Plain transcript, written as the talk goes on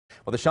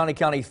Well, the Shawnee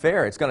County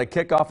Fair, it's going to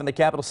kick off in the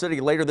capital city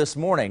later this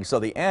morning. So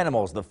the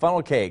animals, the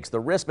funnel cakes, the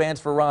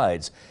wristbands for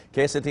rides.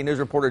 KSNT News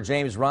reporter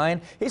James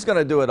Ryan, he's going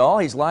to do it all.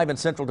 He's live in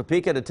central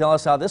Topeka to tell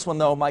us how this one,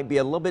 though, might be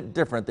a little bit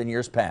different than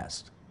years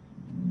past.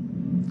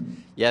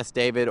 Yes,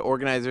 David,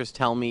 organizers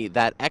tell me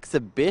that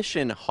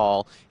exhibition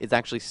hall is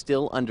actually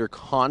still under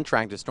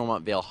contract to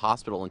Stormont Vail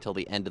Hospital until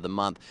the end of the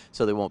month,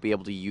 so they won't be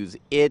able to use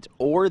it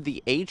or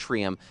the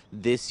atrium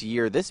this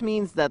year. This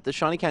means that the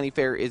Shawnee County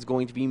Fair is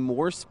going to be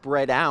more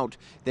spread out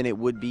than it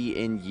would be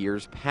in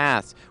years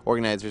past.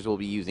 Organizers will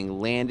be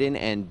using Landon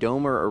and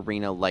Domer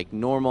Arena like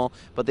normal,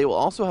 but they will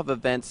also have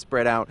events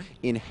spread out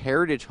in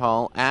Heritage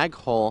Hall, Ag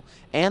Hall,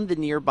 and the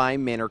nearby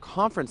Manor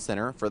Conference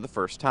Center for the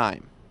first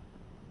time.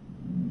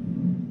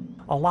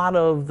 A lot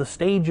of the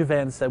stage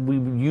events that we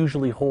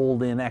usually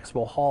hold in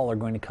Expo Hall are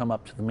going to come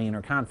up to the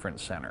Manor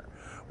Conference Center,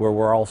 where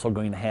we're also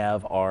going to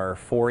have our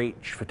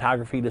 4-H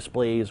photography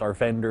displays, our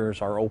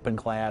vendors, our open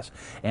class,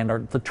 and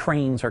the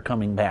trains are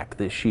coming back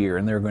this year,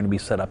 and they're going to be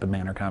set up in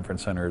Manor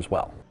Conference Center as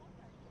well.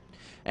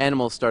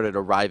 Animals started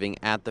arriving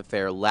at the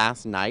fair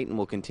last night and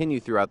will continue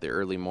throughout the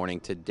early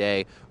morning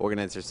today.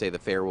 Organizers say the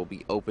fair will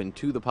be open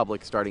to the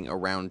public starting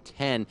around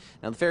 10.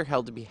 Now, the fair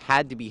had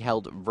to be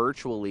held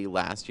virtually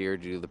last year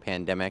due to the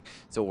pandemic,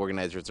 so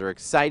organizers are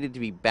excited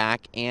to be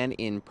back and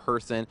in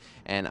person.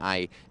 And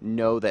I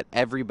know that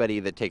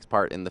everybody that takes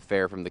part in the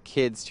fair, from the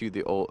kids to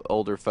the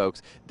older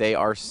folks, they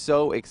are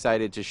so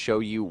excited to show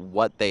you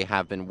what they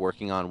have been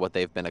working on, what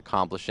they've been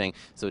accomplishing.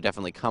 So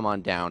definitely come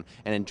on down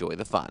and enjoy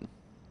the fun.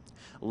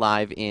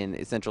 Live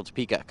in Central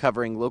Topeka,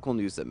 covering local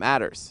news that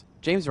matters,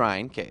 James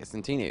Ryan,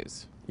 KSNT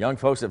News. Young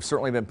folks have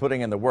certainly been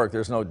putting in the work.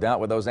 There's no doubt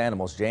with those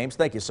animals. James,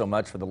 thank you so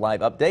much for the live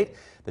update.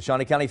 The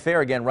Shawnee County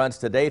Fair again runs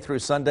today through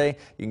Sunday.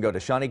 You can go to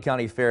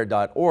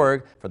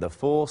ShawneeCountyFair.org for the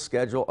full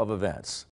schedule of events.